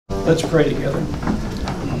Let's pray together.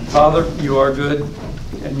 Father, you are good,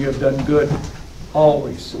 and you have done good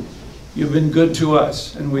always. You've been good to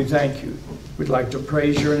us, and we thank you. We'd like to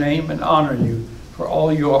praise your name and honor you for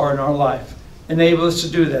all you are in our life. Enable us to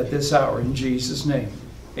do that this hour in Jesus' name.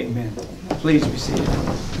 Amen. Please be seated.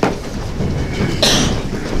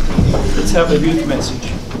 Let's have a youth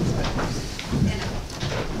message.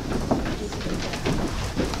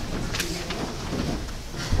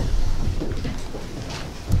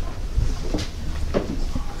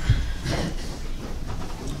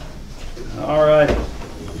 All right.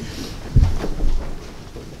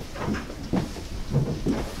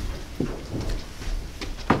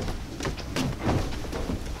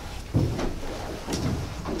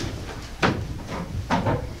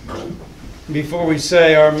 Before we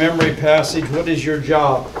say our memory passage, what is your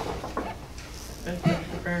job? Obey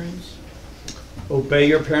your parents. Obey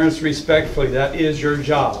your parents respectfully. That is your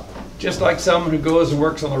job. Just like someone who goes and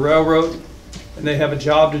works on the railroad and they have a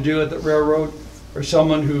job to do at the railroad, or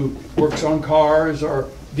someone who works on cars or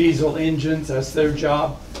diesel engines, that's their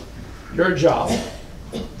job. Your job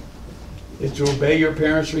is to obey your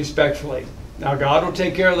parents respectfully. Now God will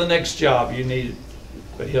take care of the next job you need,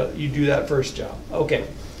 but you do that first job. Okay.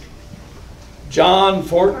 John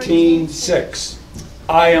 14:6.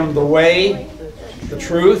 I am the way, the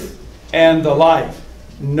truth, and the life.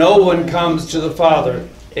 No one comes to the Father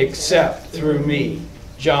except through me.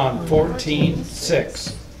 John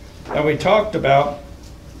 14:6. And we talked about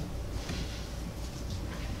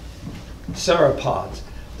sauropods.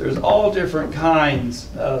 There's all different kinds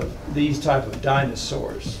of these type of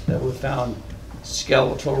dinosaurs that we found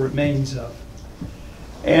skeletal remains of.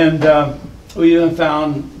 And we even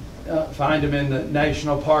find them in the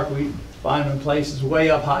national park. We find them in places way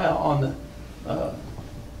up high on the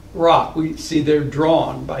rock. We see they're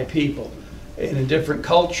drawn by people. And in different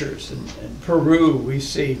cultures. In Peru, we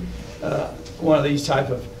see one of these type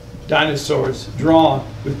of dinosaurs drawn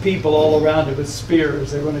with people all around it with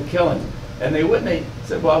spears. They want to kill him. And they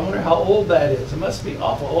said, well, I wonder how old that is. It must be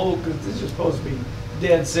awful old because this is supposed to be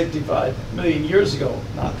dead 65 million years ago.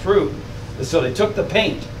 Not true. And so they took the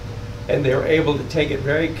paint and they were able to take it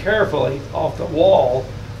very carefully off the wall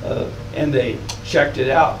and they checked it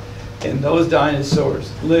out. And those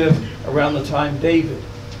dinosaurs lived around the time David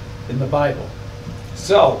in the Bible.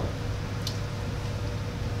 So,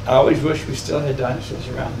 I always wish we still had dinosaurs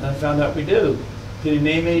around. And I found out we do. Can you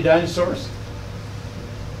name any dinosaurs?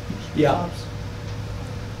 Yeah.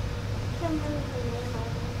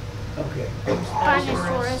 Okay.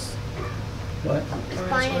 Spinosaurus. What?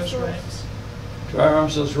 Spinosaurus.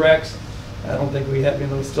 Tyrannosaurus Rex. I don't think we have any of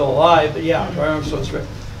those still alive, but yeah, Tyrannosaurus Rex.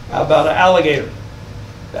 How about an alligator?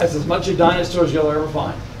 That's as much a dinosaur as you'll ever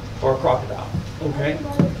find. Or a crocodile. Okay.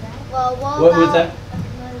 Well, What was that?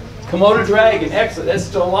 Komodo dragon. Excellent. That's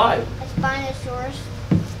still alive. A Spinosaurus.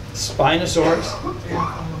 Spinosaurus. It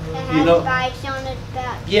You has know- spikes on its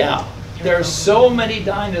back. Yeah. There's so many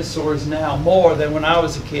dinosaurs now, more than when I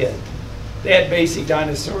was a kid. They had basic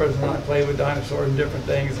dinosaurs when I played with dinosaurs and different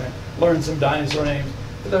things and learned some dinosaur names.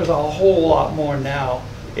 But there's a whole lot more now.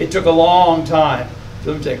 It took a long time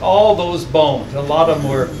for them to take all those bones. A lot of them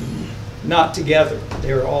were not together.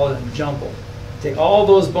 They were all in a jumble. Take all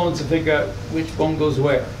those bones to figure out which bone goes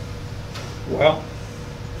where. Well,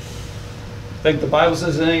 think the Bible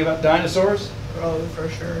says anything about dinosaurs? Oh, for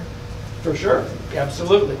sure. For sure,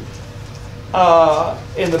 absolutely.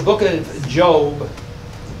 In the book of Job,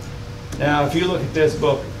 now if you look at this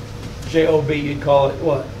book, J-O-B, you'd call it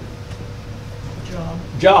what? Job.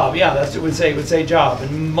 Job, yeah, that's what it would say. It would say Job.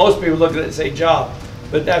 And most people look at it and say Job.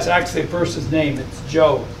 But that's actually a person's name. It's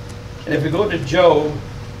Job. And if we go to Job,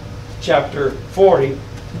 chapter 40, it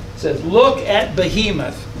says, look at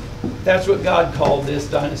Behemoth. That's what God called this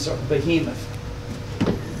dinosaur, Behemoth,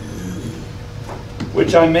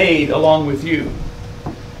 which I made along with you.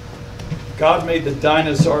 God made the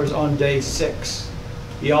dinosaurs on day 6.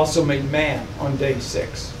 He also made man on day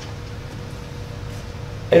 6.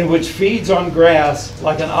 And which feeds on grass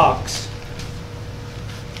like an ox.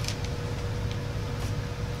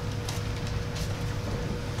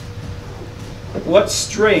 What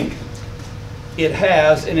strength it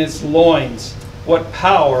has in its loins, what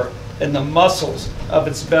power in the muscles of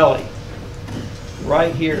its belly.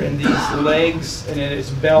 Right here in these legs and in its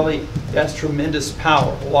belly, that's tremendous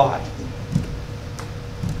power. Why?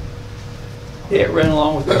 It ran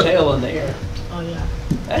along with the tail in the air. Oh, yeah.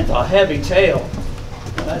 That's a heavy tail.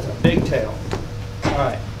 That's a big tail. All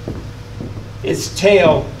right. Its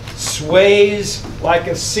tail sways like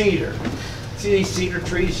a cedar. See these cedar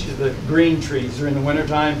trees? The green trees are in the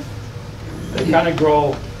wintertime. They kind of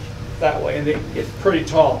grow that way and they get pretty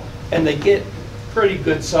tall. And they get pretty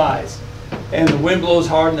good size. And the wind blows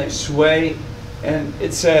hard and they sway. And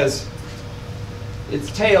it says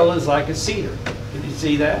its tail is like a cedar. Can you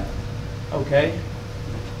see that? Okay.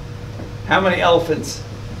 How many elephants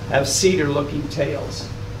have cedar-looking tails?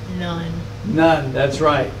 None. None, that's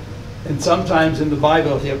right. And sometimes in the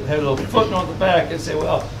Bible, if you have a little footnote on the back, and say,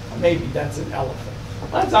 well, maybe that's an elephant.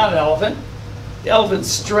 Well, that's not an elephant. The elephant's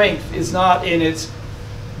strength is not in its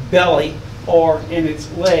belly or in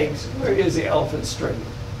its legs. Where is the elephant's strength?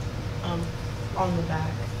 On the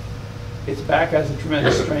back. Its back has a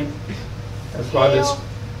tremendous strength. Has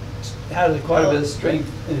quite a bit of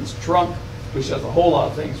strength in its trunk, which does a whole lot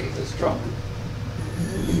of things with its trunk.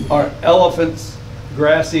 Are elephants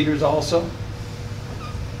grass eaters also?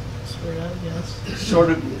 Sort of,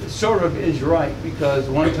 yes. Sort of is right, because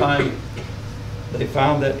one time they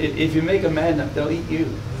found that if you make them mad enough, they'll eat you.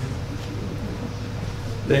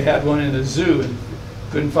 They had one in a zoo and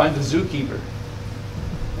couldn't find the zookeeper.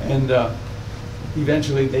 And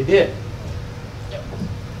eventually they did.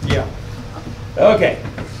 Yeah. Okay.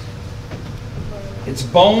 Its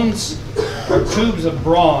bones are tubes of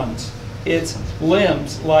bronze. Its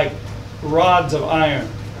limbs like rods of iron.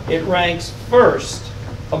 It ranks first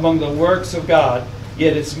among the works of God,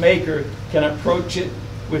 yet its maker can approach it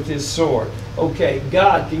with his sword. Okay,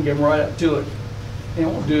 God can get right up to it. He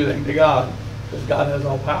won't do anything to God, because God has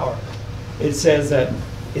all power. It says that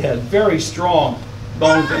it has very strong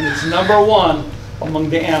bones, and it's number one among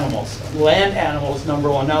the animals. Land animals, number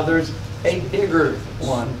one. Now there's a bigger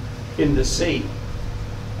one in the sea,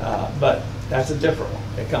 but that's a different one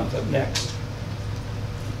that comes up next.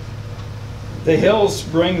 The hills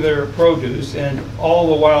bring their produce, and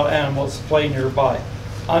all the wild animals play nearby.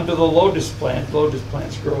 Under the lotus plants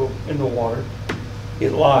grow in the water.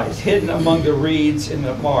 It lies hidden among the reeds in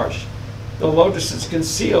the marsh. The lotuses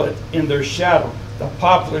conceal it in their shadow. The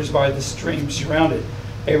poplars by the stream surround it.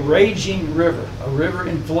 A raging river, a river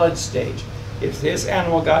in flood stage. If this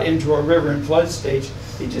animal got into a river in flood stage,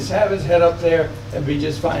 he'd just have his head up there and be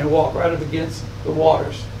just fine and walk right up against the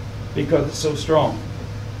waters because it's so strong.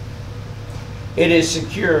 It is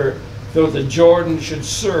secure, though the Jordan should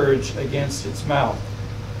surge against its mouth.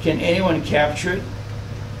 Can anyone capture it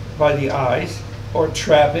by the eyes, or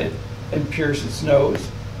trap it and pierce its nose?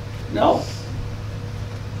 No.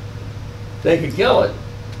 They could kill it,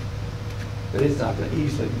 but it's not going to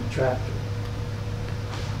easily be trapped.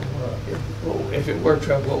 If it were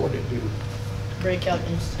trapped, what would it do? Break out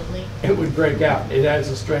instantly. It would break out. It has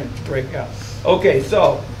the strength to break out. Okay,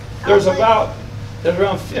 so there's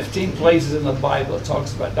around 15 places in the Bible that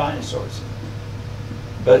talks about dinosaurs.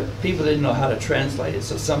 But people didn't know how to translate it,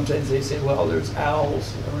 so sometimes they say, well, there's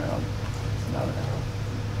owls around. It's not an owl.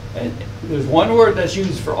 And there's one word that's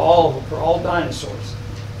used for all dinosaurs,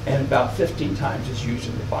 and about 15 times it's used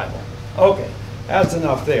in the Bible. Okay, that's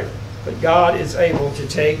enough there. But God is able to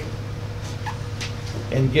take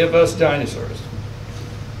and give us dinosaurs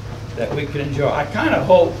that we can enjoy. I kind of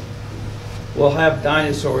hope we'll have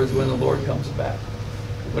dinosaurs when the Lord comes back.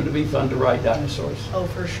 Wouldn't it be fun to ride dinosaurs? Oh,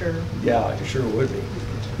 for sure. Yeah, it sure would be.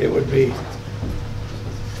 It would be.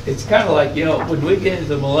 It's kind of like, when we get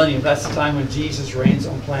into the millennium, that's the time when Jesus reigns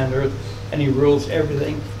on planet Earth and he rules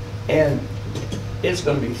everything. And it's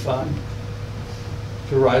going to be fun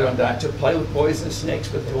to ride on dinosaurs, to play with poisonous snakes,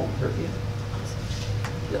 but they won't hurt you.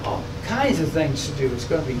 All kinds of things to do. It's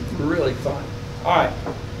going to be really fun. All right.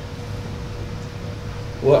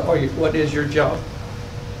 What is your job?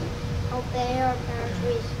 Obey our parents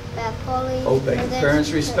respectfully. Obey your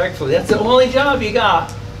parents respectfully. That's the only job you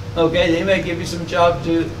got. Okay, they may give you some job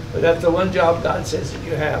to do, but that's the one job God says that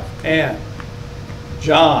you have. And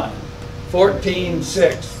John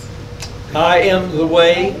 14:6. I am the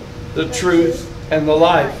way, the truth, and the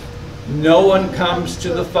life. No one comes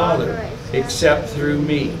to the Father except through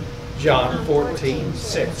me. John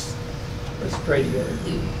 14:6. Let's pray together.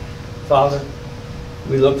 Father,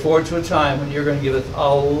 we look forward to a time when you're going to give us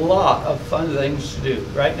a lot of fun things to do.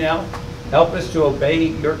 Right now, help us to obey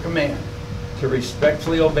your command, to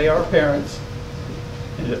respectfully obey our parents,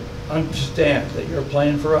 and to understand that your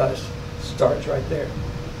plan for us starts right there.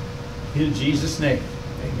 In Jesus' name,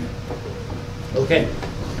 amen. Okay.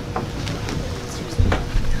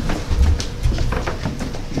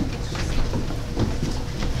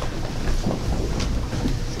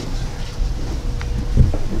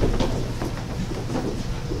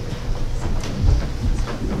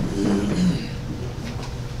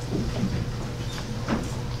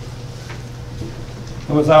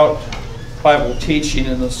 Without Bible teaching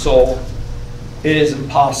in the soul, it is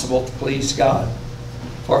impossible to please God.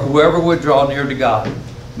 For whoever would draw near to God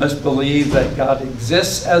must believe that God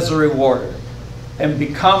exists as a rewarder and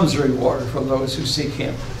becomes a reward for those who seek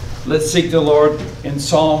him. Let's seek the Lord in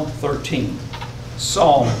Psalm 13.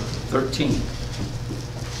 Psalm 13.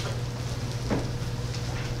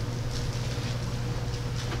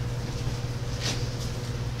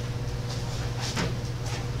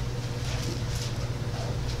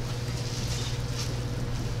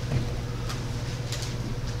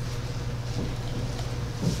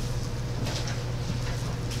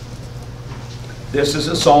 This is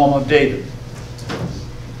a psalm of David.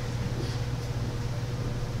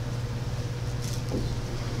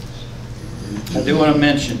 I do want to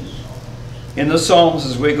mention, in the Psalms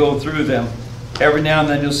as we go through them, every now and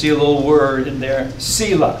then you'll see a little word in there.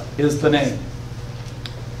 Selah is the name.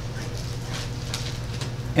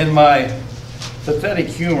 In my pathetic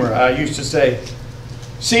humor, I used to say,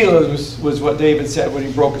 Selah was what David said when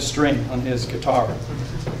he broke a string on his guitar.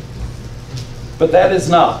 But that is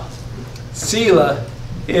not. Selah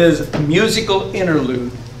is a musical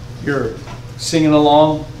interlude. You're singing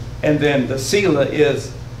along, and then the Selah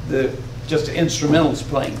is just the instrumentals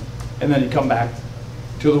playing, and then you come back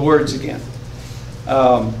to the words again.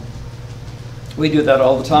 We do that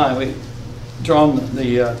all the time. We turn on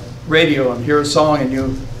the radio and hear a song,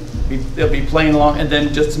 and they'll be playing along, and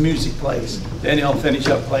then just the music plays. Then you'll finish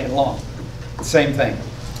up playing along. Same thing.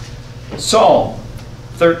 Psalm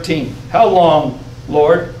 13. How long,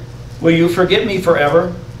 Lord, will you forget me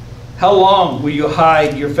forever? How long will you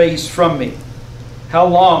hide your face from me? How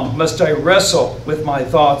long must I wrestle with my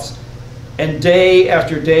thoughts and day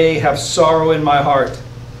after day have sorrow in my heart?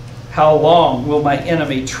 How long will my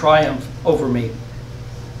enemy triumph over me?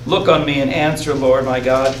 Look on me and answer, Lord my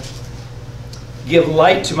God. Give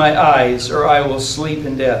light to my eyes, or I will sleep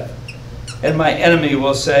in death. And my enemy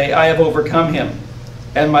will say, I have overcome him,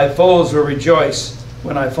 and my foes will rejoice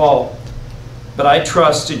when I fall. But I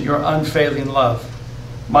trust in your unfailing love.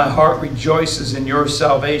 My heart rejoices in your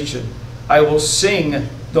salvation. I will sing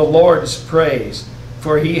the Lord's praise,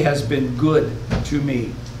 for he has been good to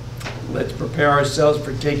me. Let's prepare ourselves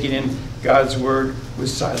for taking in God's word with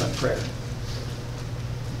silent prayer.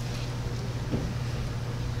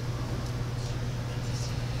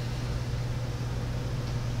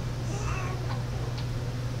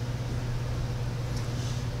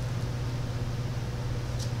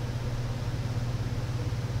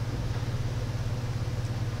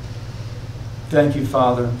 Thank you,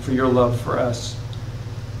 Father, for your love for us.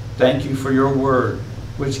 Thank you for your word,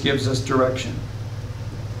 which gives us direction.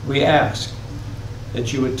 We ask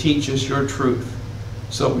that you would teach us your truth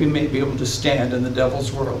so we may be able to stand in the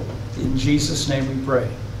devil's world. In Jesus' name we pray.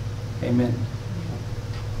 Amen.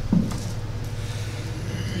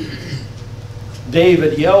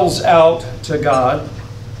 David yells out to God.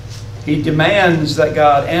 He demands that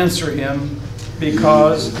God answer him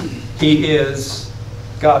because he is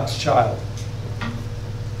God's child.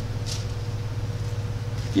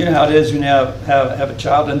 You know how it is when you have a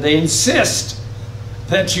child and they insist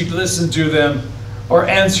that you listen to them or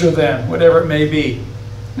answer them, whatever it may be.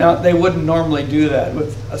 Now, they wouldn't normally do that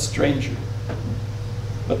with a stranger,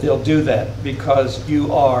 but they'll do that because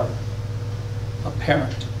you are a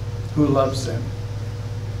parent who loves them.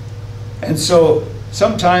 And so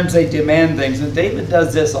sometimes they demand things, and David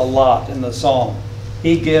does this a lot in the Psalm.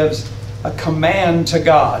 He gives a command to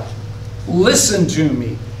God. Listen to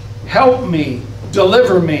me, help me,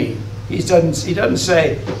 deliver me. He doesn't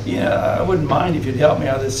say, I wouldn't mind if you'd help me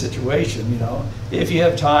out of this situation, if you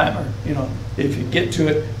have time, or, if you get to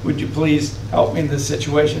it, would you please help me in this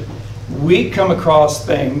situation? We come across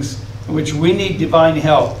things in which we need divine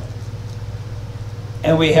help,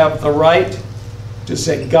 and we have the right to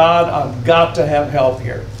say, God, I've got to have help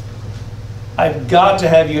here. I've got to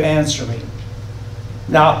have you answer me.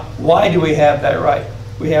 Now, why do we have that right?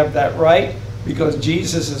 We have that right because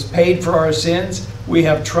Jesus has paid for our sins. We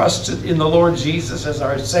have trusted in the Lord Jesus as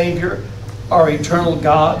our Savior, our eternal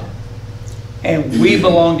God, and we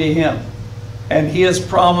belong to him. And he has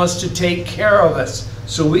promised to take care of us,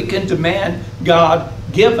 so we can demand, God,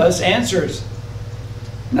 give us answers.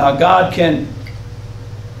 Now, God can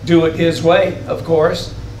do it his way, of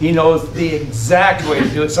course. He knows the exact way to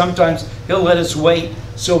do it. Sometimes he'll let us wait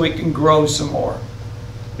so we can grow some more,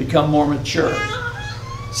 become more mature.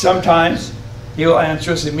 Sometimes he'll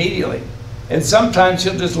answer us immediately. And sometimes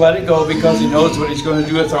he'll just let it go because he knows what he's going to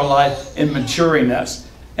do with our life in maturing us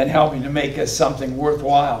and helping to make us something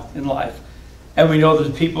worthwhile in life. And we know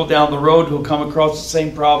there's people down the road who will come across the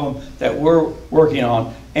same problem that we're working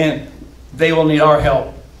on, and they will need our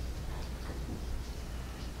help.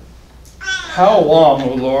 How long,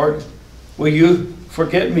 O Lord, will you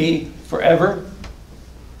forget me forever?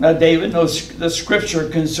 Now David knows the scripture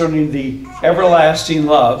concerning the everlasting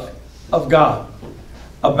love of God,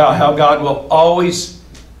 about how God will always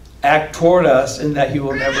act toward us and that He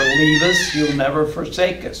will never leave us, He will never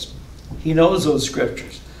forsake us. He knows those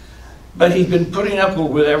scriptures. But He's been putting up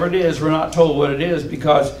with whatever it is. We're not told what it is,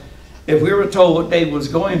 because if we were told what David was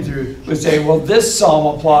going through, we'd say, well, this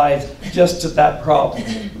psalm applies just to that problem.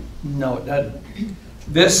 No, it doesn't.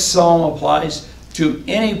 This psalm applies to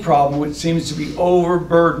any problem which seems to be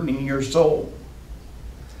overburdening your soul.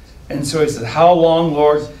 And so he said, how long,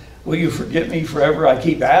 Lord, will you forget me forever? I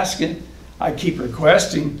keep asking, I keep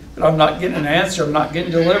requesting, but I'm not getting an answer. I'm not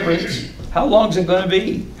getting deliverance. How long is it going to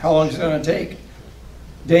be? How long is it going to take?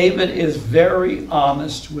 David is very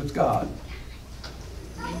honest with God.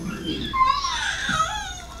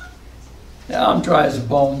 Now I'm dry as a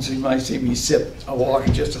bone, so you might see me sip a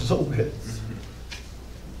water just a little bit.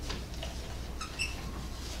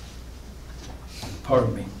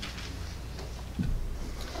 Pardon me.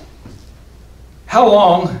 How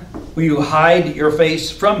long will you hide your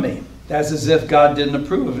face from me? That's as if God didn't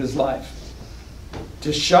approve of his life.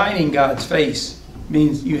 Just shining God's face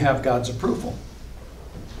means you have God's approval.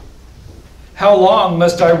 How long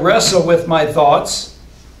must I wrestle with my thoughts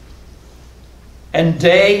and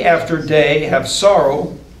day after day have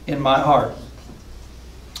sorrow in my heart?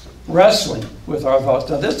 Wrestling with our thoughts.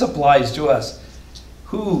 Now this applies to us.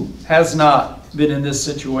 Who has not been in this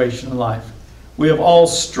situation in life? We have all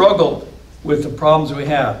struggled with the problems we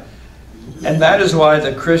have. And that is why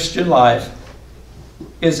the Christian life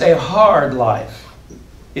is a hard life.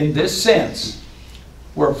 In this sense,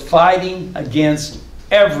 we're fighting against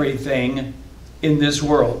everything in this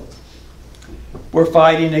world. We're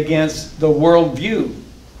fighting against the worldview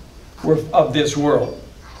of this world,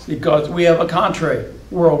 because we have a contrary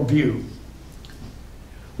worldview.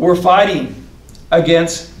 We're fighting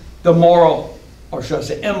against the moral, or should I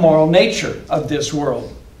say immoral nature of this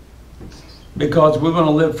world, because we want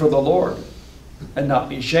to live for the Lord and not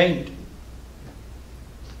be ashamed.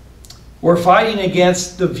 We're fighting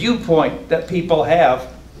against the viewpoint that people have,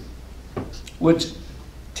 which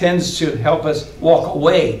tends to help us walk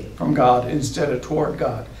away from God instead of toward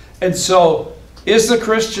God. And so, is the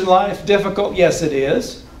Christian life difficult? Yes, it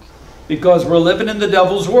is, because we're living in the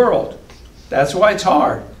devil's world. That's why it's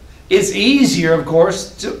hard. It's easier, of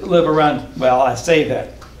course, to live around, well, I say that.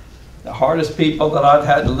 The hardest people that I've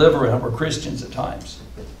had to live around were Christians at times.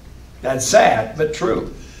 That's sad, but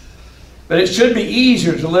true. But it should be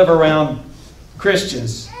easier to live around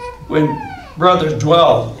Christians when brothers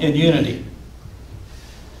dwell in unity.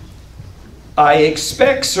 I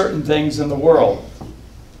expect certain things in the world,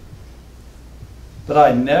 but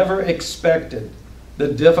I never expected the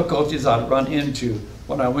difficulties I'd run into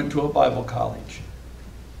when I went to a Bible college.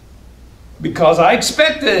 Because I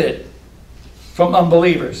expected it from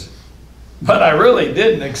unbelievers, but I really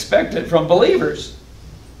didn't expect it from believers.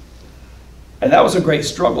 And that was a great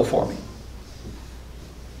struggle for me.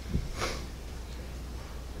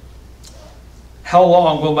 How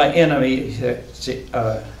long will my enemy,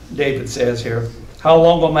 David says here, how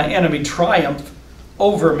long will my enemy triumph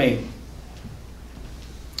over me?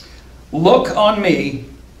 Look on me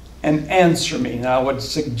and answer me. Now I would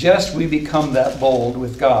suggest we become that bold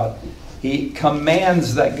with God. He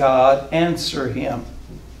commands that God answer him.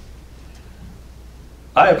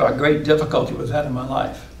 I have a great difficulty with that in my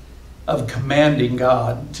life, of commanding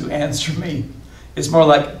God to answer me. It's more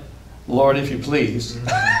like, Lord, if you please.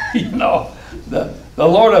 You know, the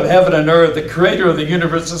Lord of heaven and earth, the creator of the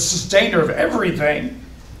universe, the sustainer of everything.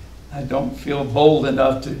 I don't feel bold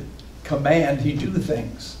enough to command he do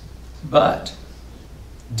things. But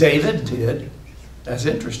David did. That's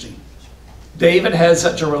interesting. David has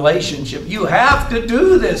such a relationship. You have to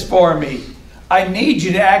do this for me. I need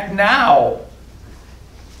you to act now.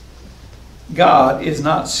 God is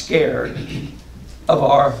not scared of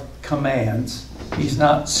our commands. He's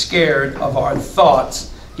not scared of our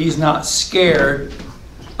thoughts. He's not scared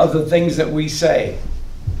of the things that we say.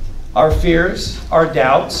 Our fears, our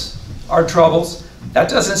doubts, our troubles, that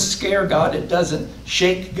doesn't scare God. It doesn't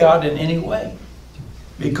shake God in any way,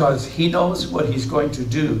 because he knows what he's going to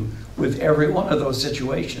do with every one of those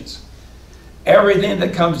situations. Everything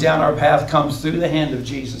that comes down our path comes through the hand of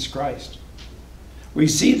Jesus Christ. We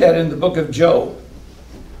see that in the book of Job,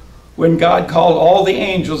 when God called all the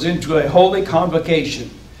angels into a holy convocation,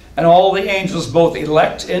 and all the angels, both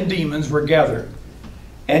elect and demons, were gathered.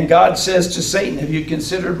 And God says to Satan, have you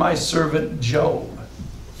considered my servant Job?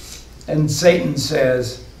 And Satan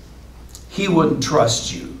says, he wouldn't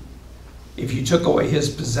trust you if you took away his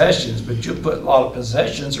possessions, but you put a lot of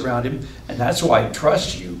possessions around him, and that's why he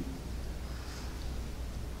trusts you.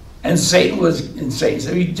 And Satan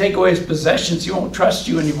said, if you take away his possessions, he won't trust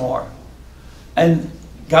you anymore. And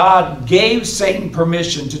God gave Satan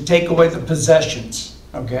permission to take away the possessions,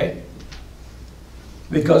 okay?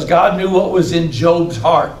 Because God knew what was in Job's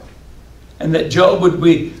heart, and that Job would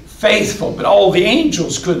be faithful, but all the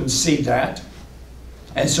angels couldn't see that.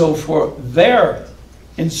 And so for their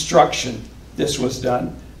instruction, this was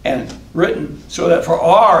done and written so that for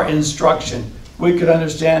our instruction, we could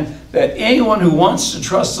understand that anyone who wants to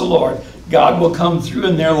trust the Lord, God will come through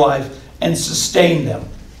in their life and sustain them.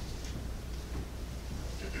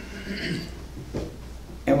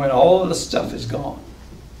 And when all of the stuff is gone,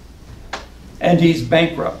 and he's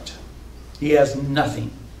bankrupt, he has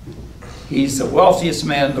nothing. He's the wealthiest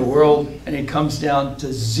man in the world, and he comes down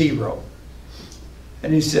to zero.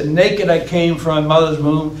 And he said, naked I came from my mother's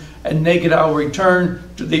womb, and naked I will return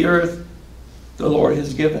to the earth. The Lord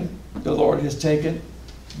has given, the Lord has taken.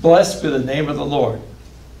 Blessed be the name of the Lord.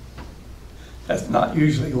 That's not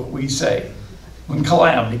usually what we say when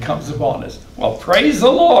calamity comes upon us. Well, praise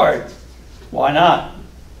the Lord. Why not?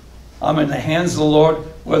 I'm in the hands of the Lord,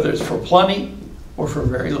 whether it's for plenty or for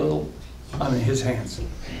very little. I'm in his hands.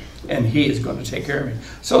 And he is going to take care of me.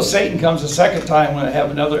 So Satan comes a second time when I have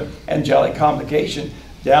another angelic convocation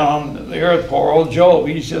down on the earth. Poor old Job,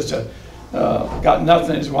 he's just got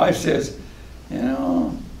nothing. His wife says, you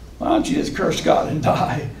know, why don't you just curse God and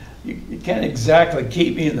die? You can't exactly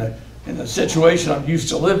keep me in the situation I'm used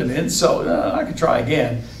to living in, so I can try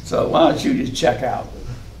again. So why don't you just check out?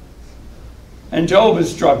 And Job is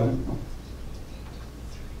struggling.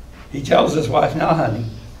 He tells his wife, now honey,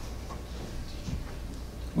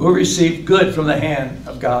 we'll receive good from the hand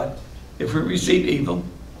of God. If we receive evil,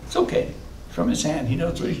 it's okay. From his hand, he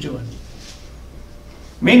knows what he's doing.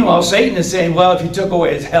 Meanwhile, Satan is saying, well, if you took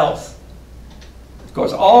away his health. Of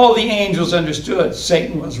course, all the angels understood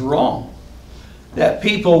Satan was wrong. That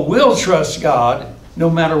people will trust God no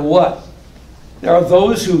matter what. There are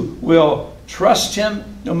those who will trust him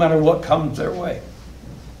no matter what comes their way.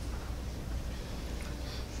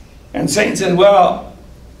 And Satan said, well,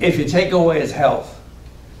 if you take away his health,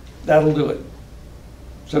 that'll do it.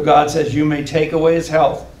 So God says, you may take away his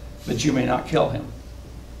health, but you may not kill him.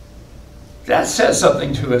 That says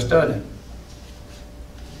something to us, doesn't it?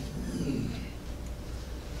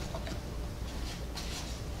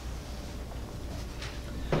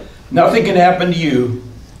 Nothing can happen to you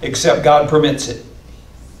except God permits it.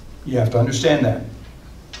 You have to understand that.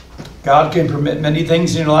 God can permit many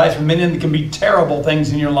things in your life, and many of them can be terrible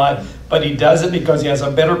things in your life, but he does it because he has a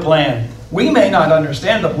better plan. We may not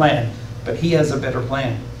understand the plan, but he has a better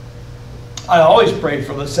plan. I always pray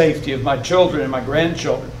for the safety of my children and my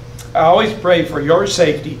grandchildren. I always pray for your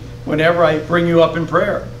safety whenever I bring you up in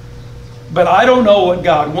prayer. But I don't know what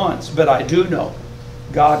God wants, but I do know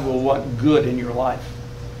God will want good in your life.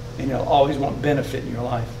 And he'll always want benefit in your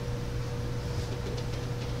life.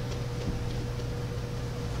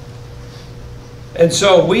 And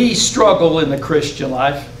so we struggle in the Christian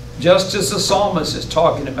life, just as the psalmist is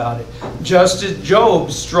talking about it. Just as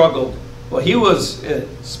Job struggled. Well, he was a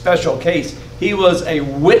special case. He was a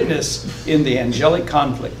witness in the angelic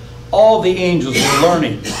conflict. All the angels were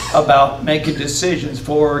learning about making decisions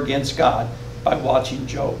for or against God by watching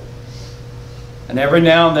Job. And every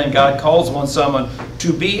now and then God calls on someone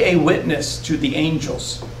to be a witness to the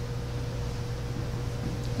angels.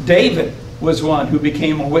 David was one who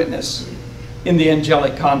became a witness in the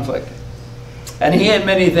angelic conflict. And he had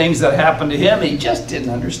many things that happened to him. He just didn't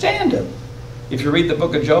understand them. If you read the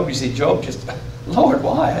book of Job, you see Job just, Lord,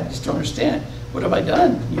 why? I just don't understand. What have I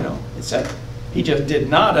done? You know, etc. He just did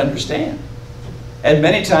not understand. And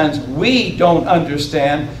many times we don't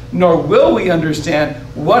understand, nor will we understand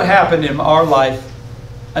what happened in our life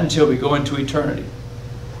until we go into eternity.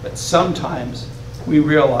 But sometimes we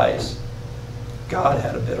realize God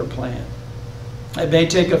had a better plan. It may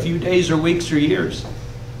take a few days or weeks or years,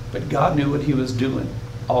 but God knew what he was doing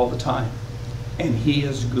all the time. And he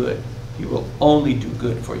is good. He will only do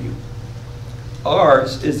good for you.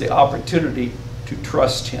 Ours is the opportunity to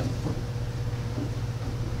trust him.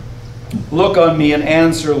 Look on me and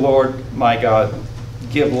answer, Lord my God.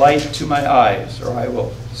 Give light to my eyes, or I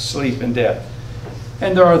will sleep in death.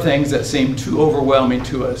 And there are things that seem too overwhelming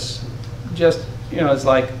to us. Just, you know, it's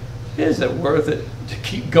like, is it worth it to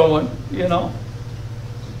keep going, you know?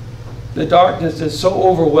 The darkness is so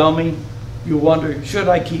overwhelming, you wonder, should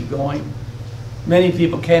I keep going? Many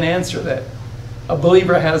people can't answer that. A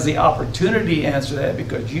believer has the opportunity to answer that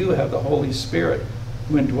because you have the Holy Spirit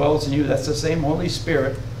who indwells in you. That's the same Holy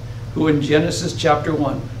Spirit who in Genesis chapter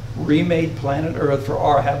 1 remade planet Earth for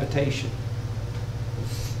our habitation.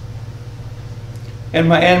 And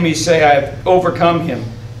my enemies say, I have overcome him,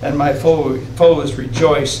 and my foes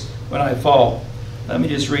rejoice when I fall. Let me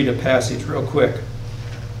just read a passage real quick.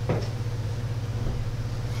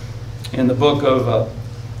 in the book of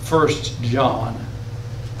 1 John.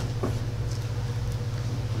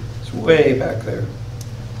 It's way back there,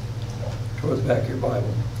 towards the back of your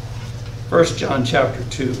Bible. 1 John chapter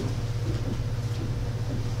 2.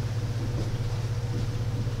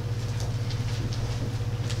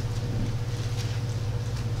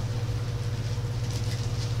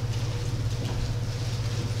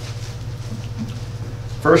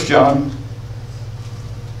 First John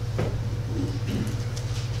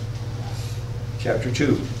chapter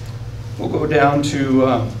 2. We'll go down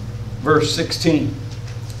to verse 16.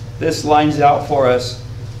 This lines out for us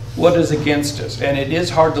what is against us. And it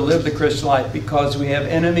is hard to live the Christian life because we have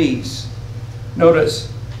enemies.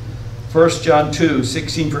 Notice 1 John 2,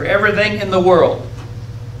 16. For everything in the world,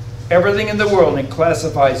 and it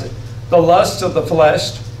classifies it. The lust of the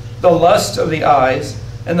flesh, the lust of the eyes,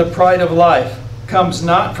 and the pride of life comes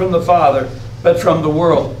not from the Father, but from the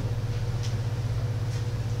world.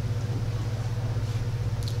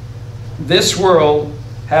 This world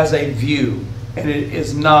has a view, and it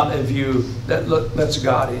is not a view that lets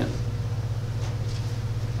God in.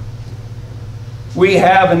 We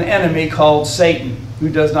have an enemy called Satan, who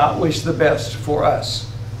does not wish the best for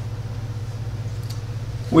us.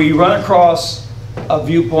 We run across a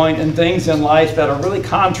viewpoint and things in life that are really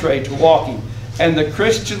contrary to walking. And the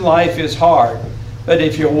Christian life is hard. But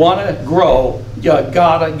if you want to grow, you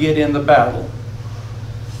gotta get in the battle.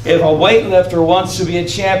 If a weightlifter wants to be a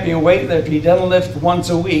champion weightlifter, he doesn't lift once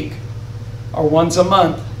a week or once a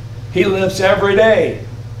month. He lifts every day.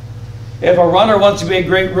 If a runner wants to be a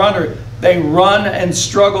great runner, they run and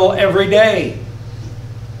struggle every day.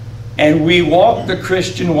 And we walk the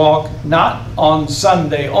Christian walk not on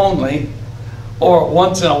Sunday only or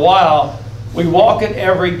once in a while. We walk it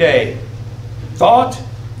every day. Thought,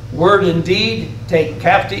 word, and deed take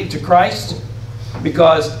captive to Christ,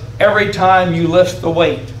 because every time you lift the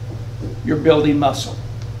weight, you're building muscle.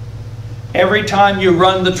 Every time you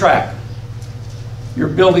run the track, you're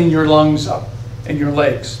building your lungs up and your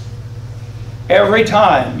legs. Every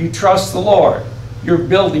time you trust the Lord, you're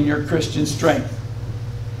building your Christian strength.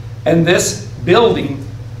 And this building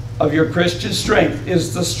of your Christian strength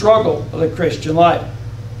is the struggle of the Christian life.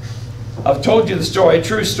 I've told you the story, a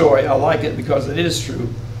true story. I like it because it is true.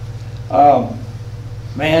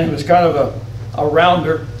 Man who was kind of a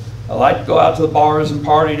rounder. I liked to go out to the bars and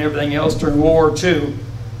party and everything else during World War II.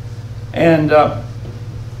 And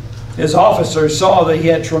his officers saw that he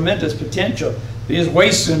had tremendous potential. He just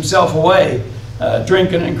wasted himself away,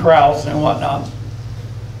 drinking and carousing and whatnot.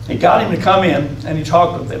 He got him to come in and he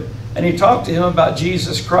talked with him. And he talked to him about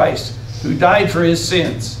Jesus Christ, who died for his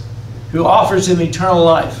sins, who offers him eternal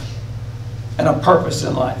life and a purpose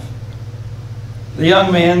in life. The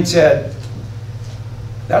young man said,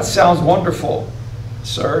 "That sounds wonderful,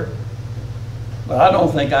 sir, but I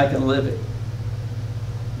don't think I can live it."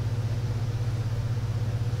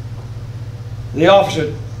 The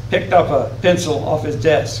officer picked up a pencil off his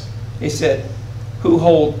desk. He said, "Who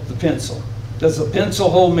holds the pencil? Does the pencil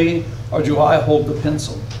hold me, or do I hold the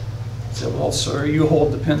pencil?" He said, "Well, sir, you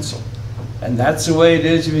hold the pencil." And that's the way it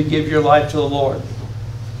is if you give your life to the Lord.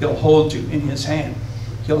 He'll hold you in His hand.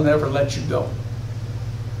 He'll never let you go.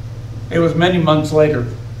 It was many months later.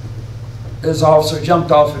 This officer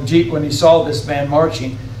jumped off a jeep when he saw this man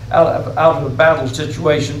marching out of a battle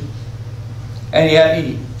situation. And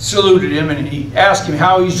he saluted him and he asked him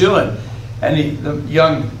how he's doing. And the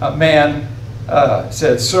young man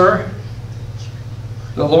said, "Sir,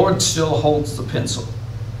 the Lord still holds the pencil."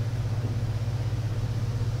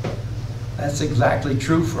 That's exactly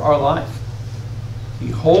true for our life. He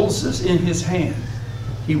holds us in His hand.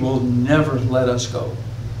 He will never let us go.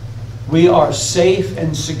 We are safe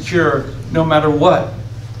and secure no matter what.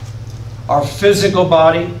 Our physical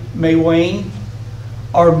body may wane.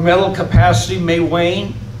 Our mental capacity may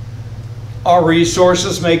wane. Our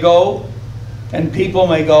resources may go. And people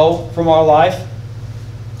may go from our life.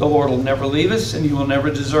 The Lord will never leave us and He will never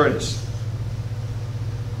desert us.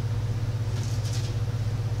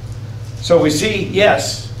 So we see,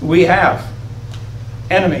 yes, we have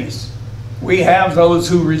enemies. We have those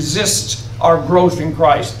who resist our growth in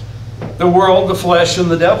Christ. The world, the flesh, and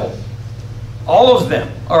the devil. All of them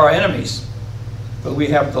are our enemies. But we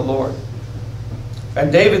have the Lord.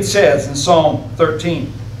 And David says in Psalm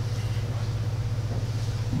 13,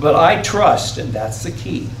 "But I trust," and that's the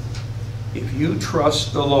key. If you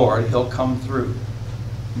trust the Lord, He'll come through.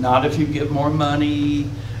 Not if you give more money,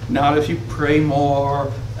 not if you pray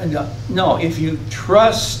more. No, if you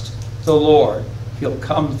trust the Lord, He'll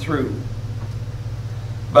come through.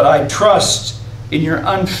 "But I trust in your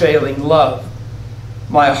unfailing love.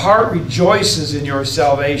 My heart rejoices in your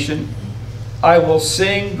salvation. I will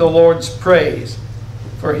sing the Lord's praise,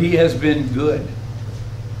 for he has been good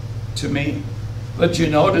to me. But you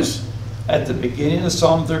notice at the beginning of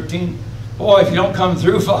Psalm 13, boy, if you don't come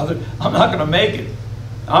through, Father, I'm not going to make it.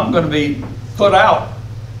 I'm going to be put out.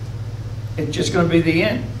 It's just going to be the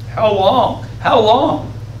end. How long? How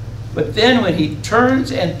long? But then when he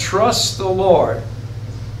turns and trusts the Lord,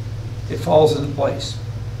 it falls into place.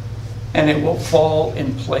 And it will fall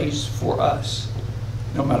in place for us.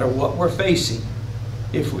 No matter what we're facing,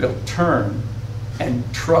 if we'll turn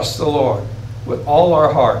and trust the Lord with all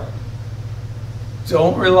our heart.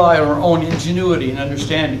 Don't rely on our own ingenuity and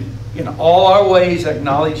understanding. In all our ways,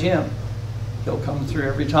 acknowledge him. He'll come through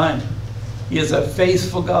every time. He is a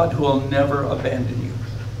faithful God who will never abandon you.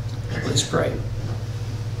 Let's pray.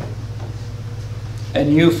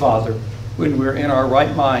 And you, Father, when we're in our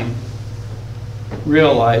right mind,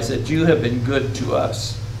 realize that you have been good to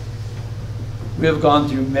us. We have gone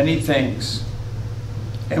through many things,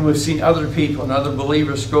 and we've seen other people and other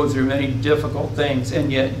believers go through many difficult things,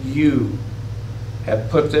 and yet you have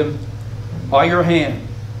put them by your hand,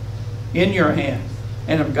 in your hand,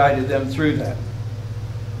 and have guided them through that.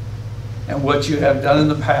 And what you have done in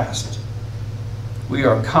the past, we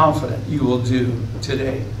are confident you will do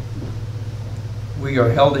today. We are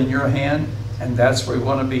held in your hand, and that's where we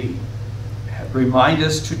want to be. Remind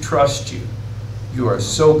us to trust you. You are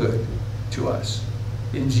so good to us.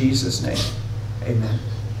 In Jesus' name, amen.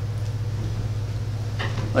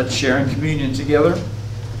 Let's share in communion together.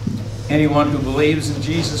 Anyone who believes in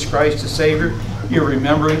Jesus Christ as Savior, you're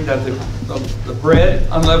remembering that the bread,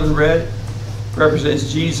 unleavened bread,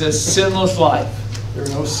 represents Jesus' sinless life. There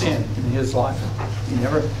was no sin in his life. He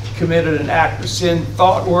never committed an act of sin,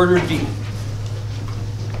 thought, word, or deed.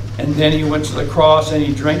 And then he went to the cross and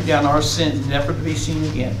he drank down our sins, never to be seen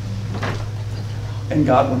again. And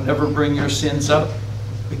God will never bring your sins up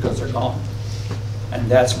because they're gone. And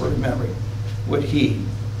that's what remembering what he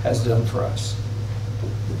has done for us.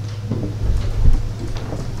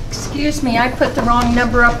 Excuse me, I put the wrong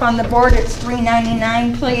number up on the board. It's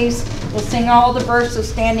 399, please. We'll sing all the verses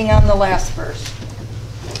standing on the last verse.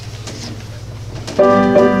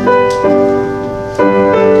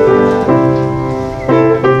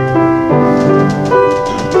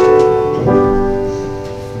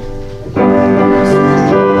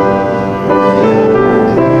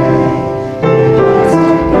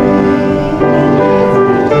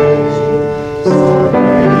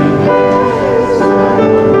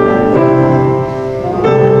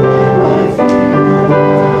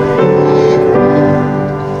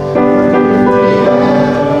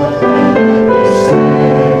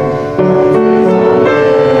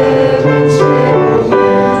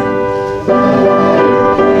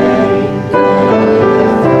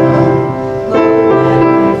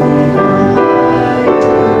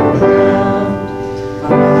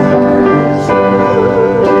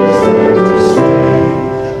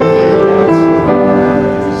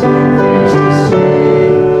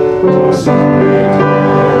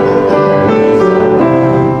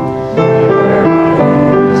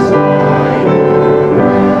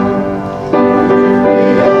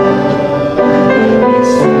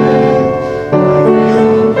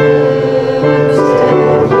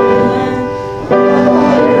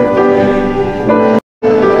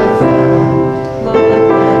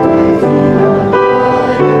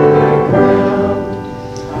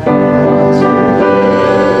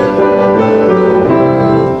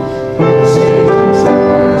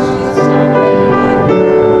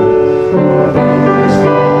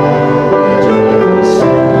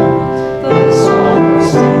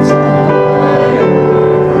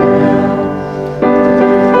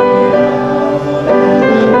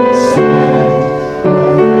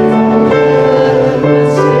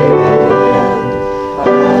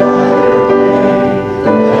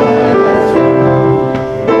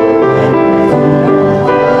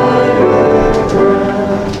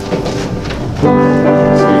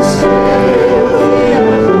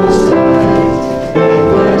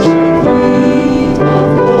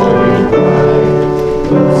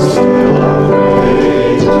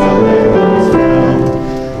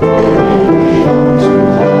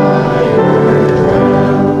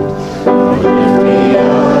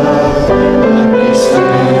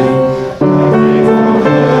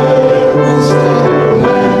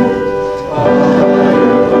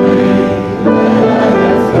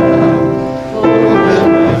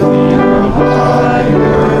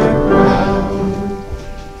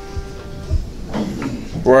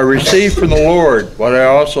 Received from the Lord what I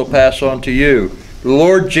also pass on to you. The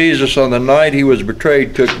Lord Jesus, on the night he was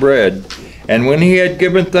betrayed, took bread, and when he had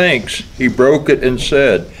given thanks, he broke it and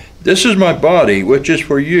said, "This is my body, which is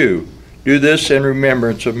for you. Do this in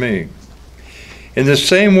remembrance of me. In the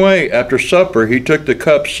same way, after supper, he took the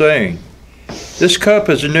cup, saying, This cup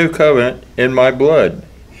is a new covenant in my blood.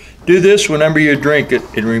 Do this whenever you drink it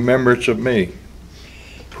in remembrance of me.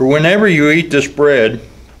 For whenever you eat this bread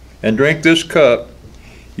and drink this cup,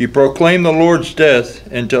 you proclaim the Lord's death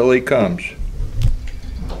until he comes.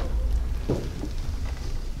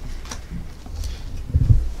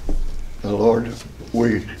 Lord,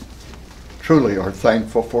 we truly are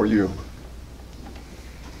thankful for you.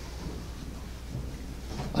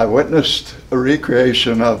 I witnessed a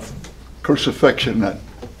recreation of crucifixion at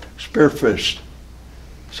Spearfish,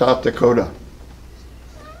 South Dakota.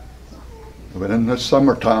 But in the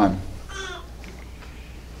summertime,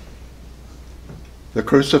 the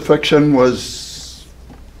crucifixion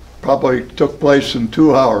probably took place in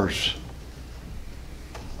 2 hours.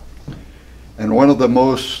 And one of the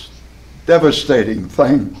most devastating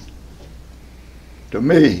things to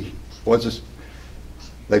me was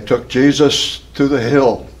they took Jesus to the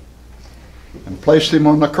hill and placed him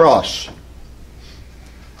on the cross.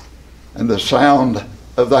 And the sound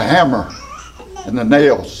of the hammer and the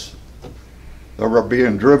nails that were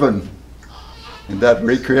being driven in that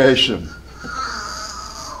recreation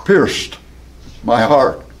pierced my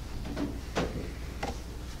heart.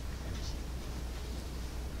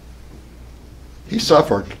 He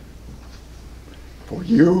suffered for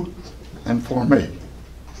you and for me,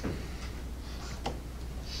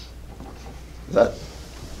 that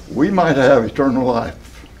we might have eternal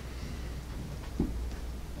life.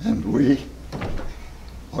 And we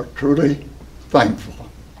are truly thankful.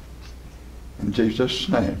 In Jesus'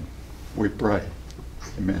 name we pray.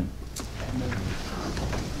 Amen.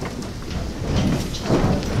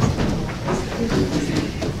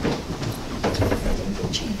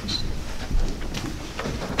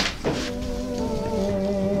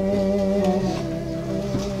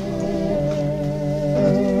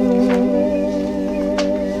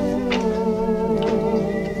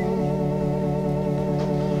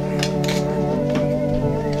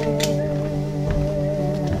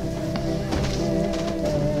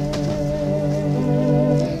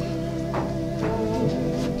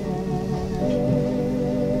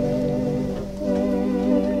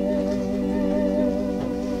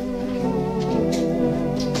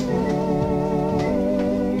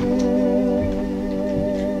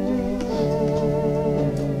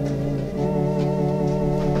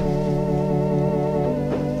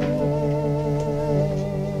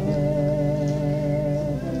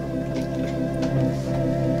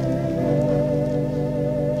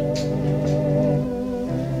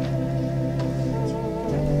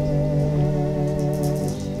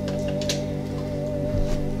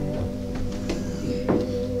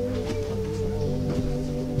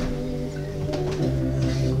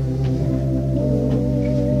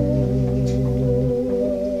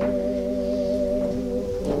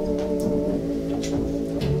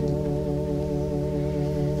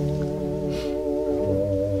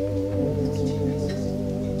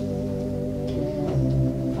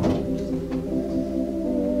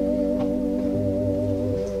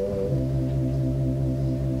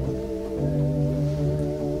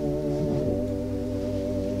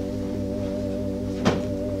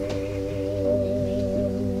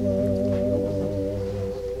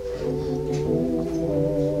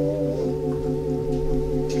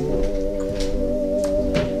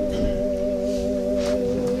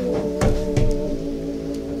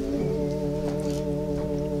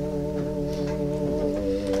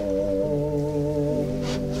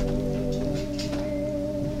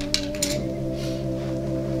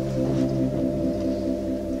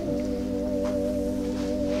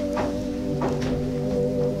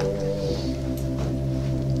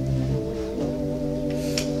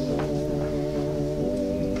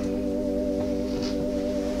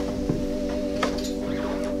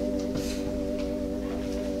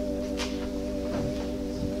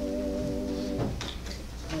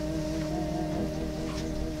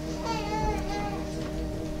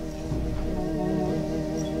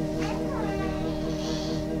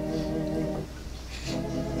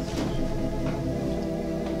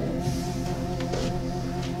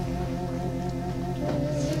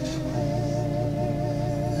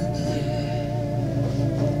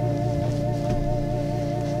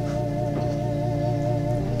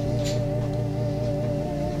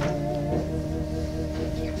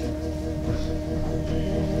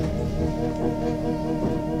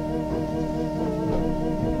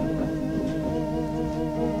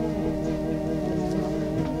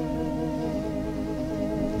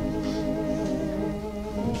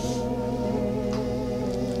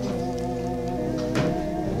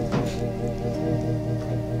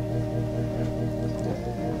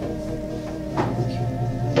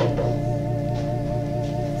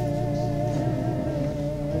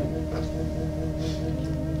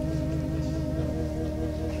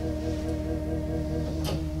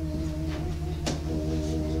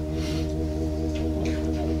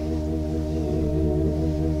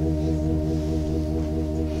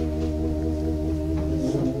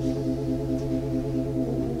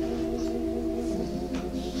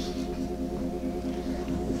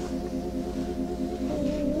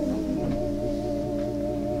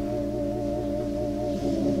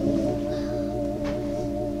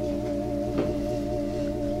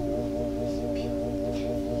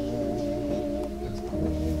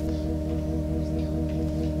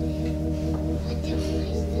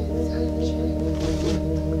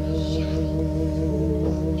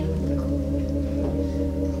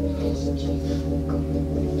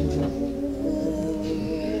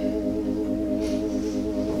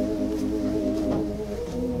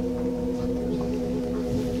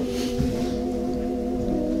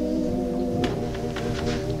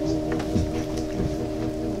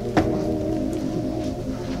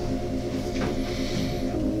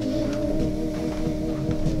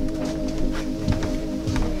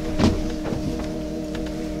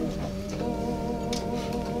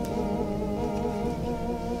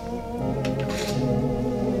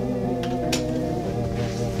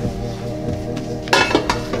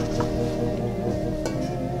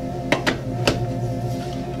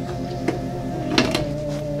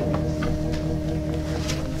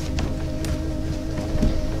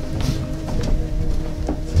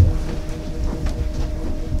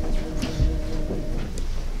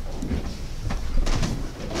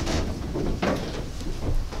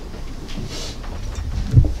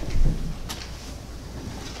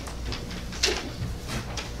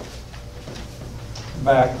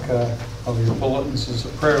 back of your bulletins is a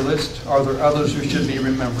prayer list. Are there others who should be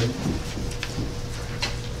remembered?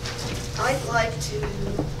 I'd like to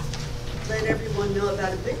let everyone know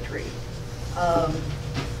about a victory.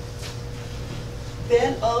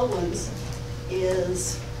 Ben Owens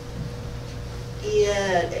is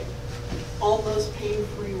almost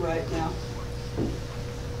pain-free right now.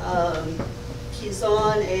 He's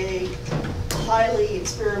on a highly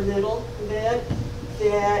experimental med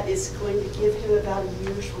that is going to give him about a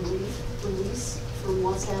year's release from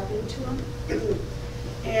what's happened to him.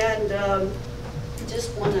 And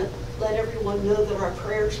just want to let everyone know that our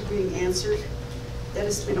prayers are being answered. That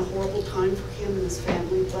has been a horrible time for him and his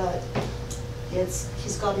family, but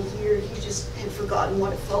he's got a year. He just had forgotten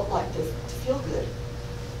what it felt like to feel good.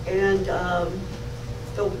 And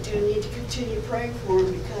but we do need to continue praying for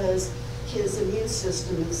him because his immune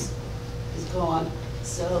system is gone,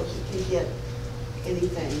 so he can get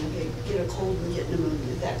anything. Okay, get a cold and get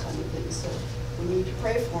pneumonia, that kind of thing. So we need to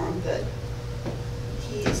pray for him, but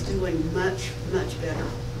he is doing much, much better.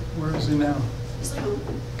 Where is he now? He's at home.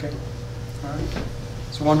 Okay. All right.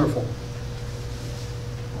 It's wonderful.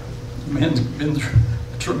 Man's been through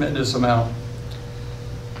a tremendous amount.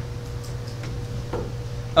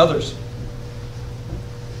 Others?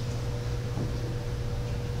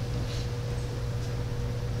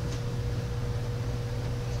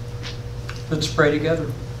 Let's pray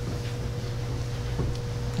together.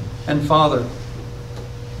 And Father,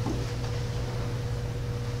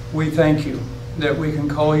 we thank you that we can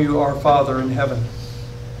call you our Father in heaven.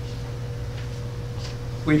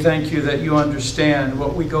 We thank you that you understand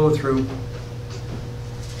what we go through,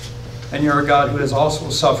 and you're a God who has also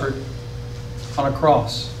suffered on a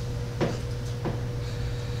cross.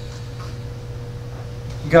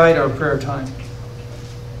 Guide our prayer time.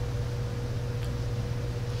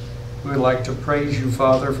 We would like to praise you,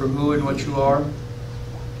 Father, for who and what you are,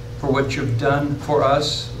 for what you've done for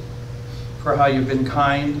us, for how you've been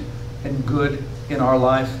kind and good in our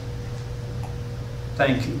life.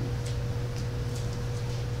 Thank you.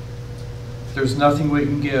 There's nothing we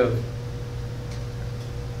can give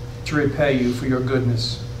to repay you for your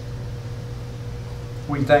goodness.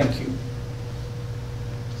 We thank you.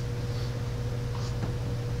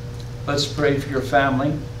 Let's pray for your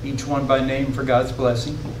family, each one by name, for God's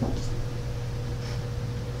blessing.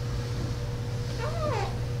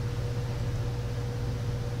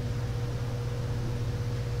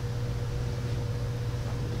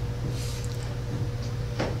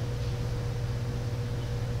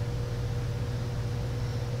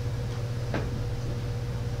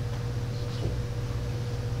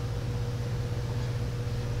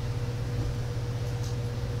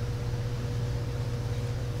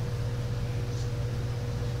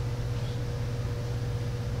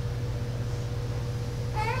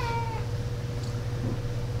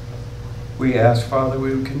 We ask, Father,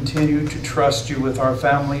 we would continue to trust you with our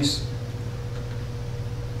families,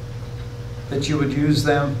 that you would use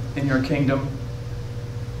them in your kingdom,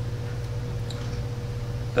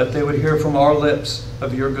 that they would hear from our lips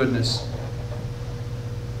of your goodness.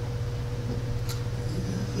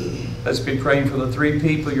 Let's be praying for the three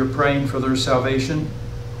people you're praying for their salvation.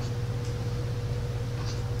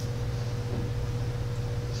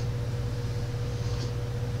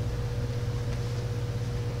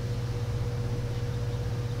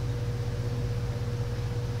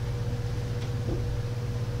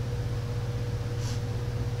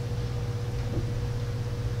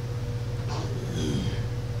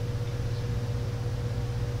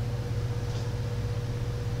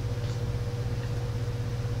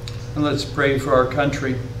 And let's pray for our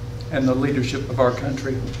country and the leadership of our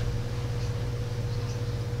country.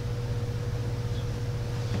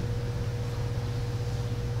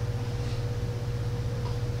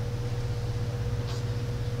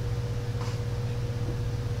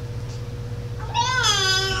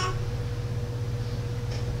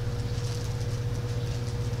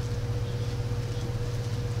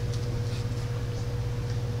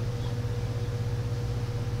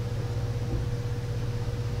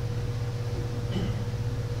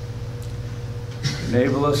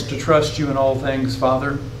 Enable us to trust you in all things,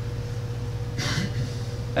 Father.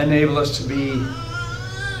 Enable us to be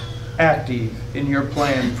active in your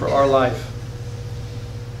plan for our life.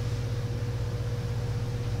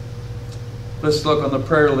 Let's look on the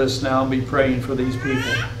prayer list now and be praying for these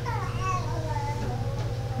people.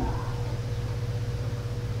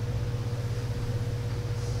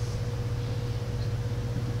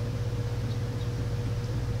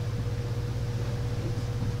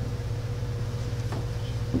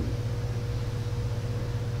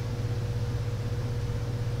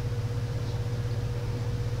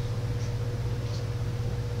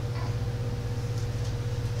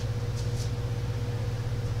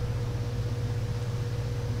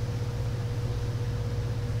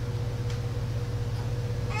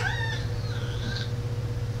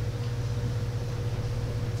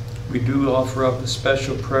 We do offer up a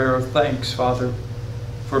special prayer of thanks, Father,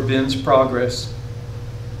 for Ben's progress.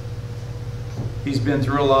 He's been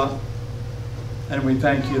through a lot, and we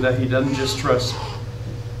thank you that he doesn't just trust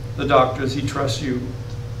the doctors, he trusts you.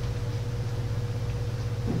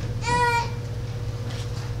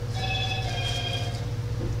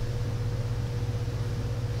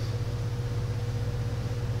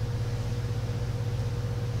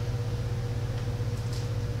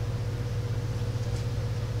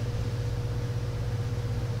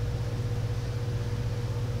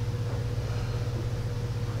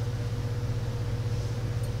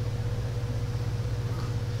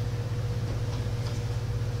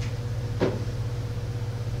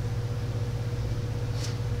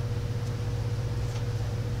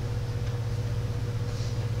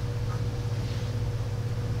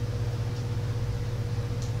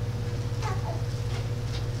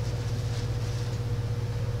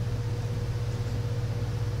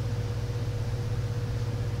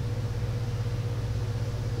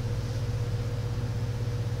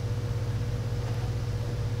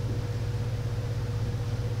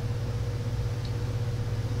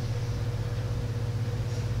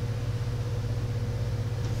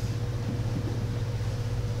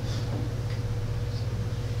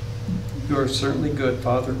 You are certainly good,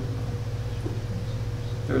 Father.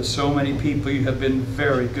 There are so many people you have been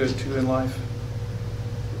very good to in life.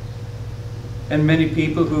 And many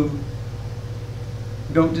people who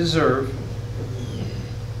don't deserve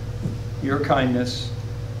your kindness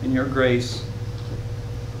and your grace.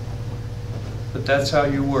 But that's how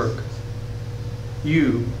you work.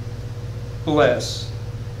 You bless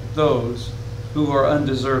those who are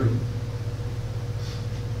undeserving.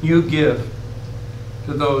 You give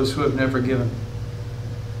to those who have never given.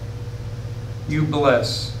 You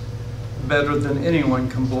bless better than anyone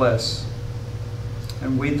can bless.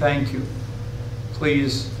 And we thank you.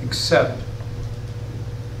 Please accept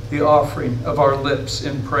the offering of our lips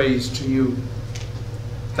in praise to you.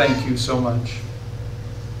 Thank you so much.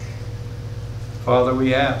 Father,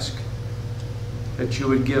 we ask that you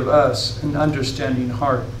would give us an understanding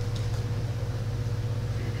heart,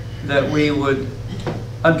 that we would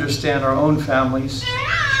understand our own families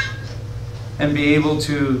and be able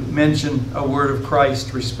to mention a word of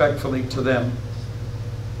Christ respectfully to them.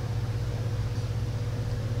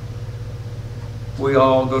 We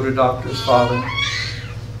all go to doctors, Father.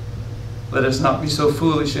 Let us not be so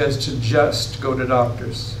foolish as to just go to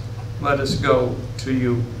doctors. Let us go to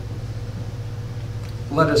you.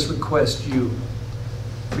 Let us request you.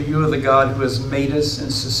 For you are the God who has made us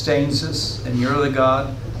and sustains us, and you're the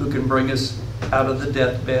God who can bring us out of the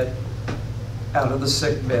deathbed, out of the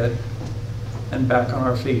sick bed, and back on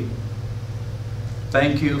our feet.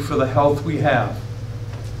 Thank you for the health we have.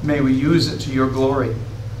 May we use it to your glory.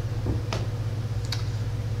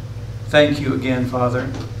 Thank you again, Father.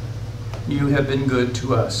 You have been good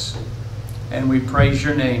to us, and we praise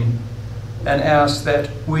your name and ask that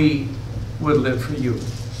we would live for you.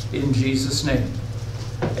 In Jesus' name,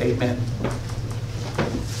 amen.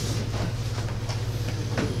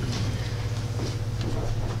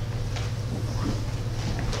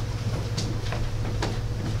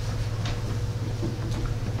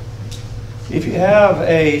 If you have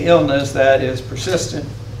an illness that is persistent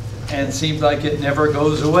and seems like it never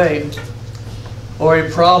goes away, or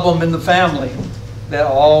a problem in the family that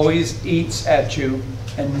always eats at you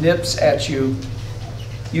and nips at you,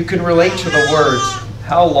 you can relate to the words,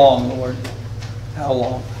 "How long, Lord? How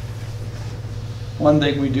long?" One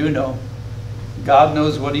thing we do know, God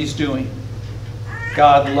knows what He's doing.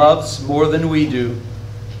 God loves more than we do,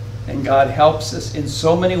 and God helps us in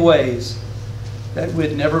so many ways that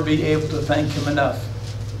we'd never be able to thank Him enough.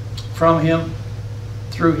 From Him,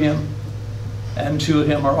 through Him, and to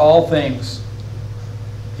Him are all things.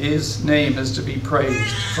 His name is to be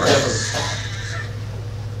praised forever.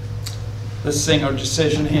 Let's sing our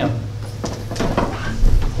decision hymn.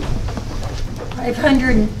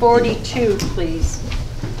 542, please.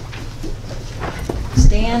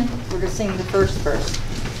 Stand. We're going to sing the first verse.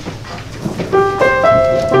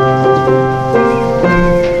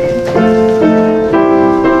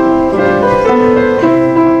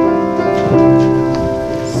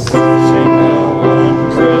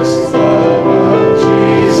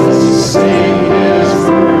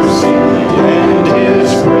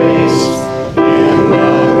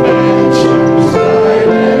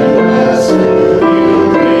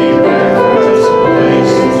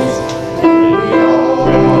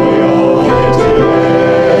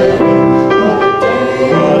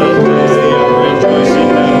 What a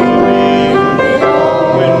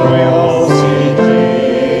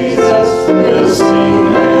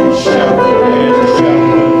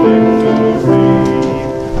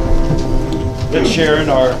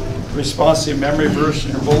say memory verse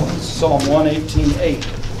in your bulletin, Psalm 118:8.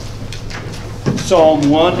 Psalm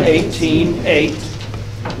 118:8.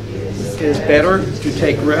 It is better to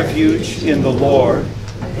take refuge in the Lord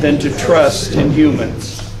than to trust in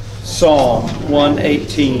humans. Psalm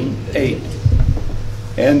 118:8.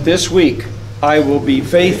 And this week, I will be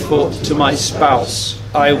faithful to my spouse.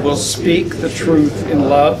 I will speak the truth in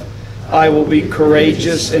love. I will be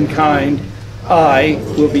courageous and kind. I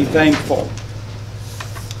will be thankful.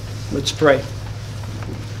 Let's pray.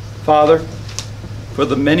 Father, for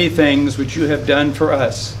the many things which you have done for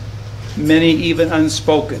us, many even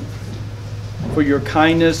unspoken, for your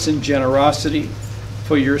kindness and generosity,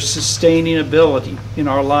 for your sustaining ability in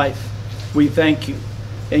our life, we thank you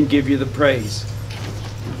and give you the praise.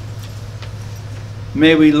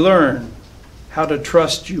 May we learn how to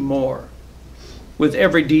trust you more with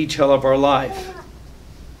every detail of our life.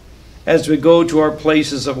 As we go to our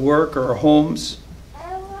places of work or our homes,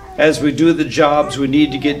 as we do the jobs we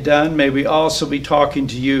need to get done, may we also be talking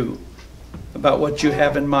to you about what you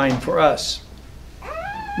have in mind for us.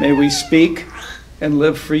 May we speak and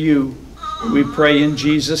live for you. We pray in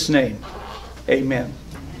Jesus' name. Amen.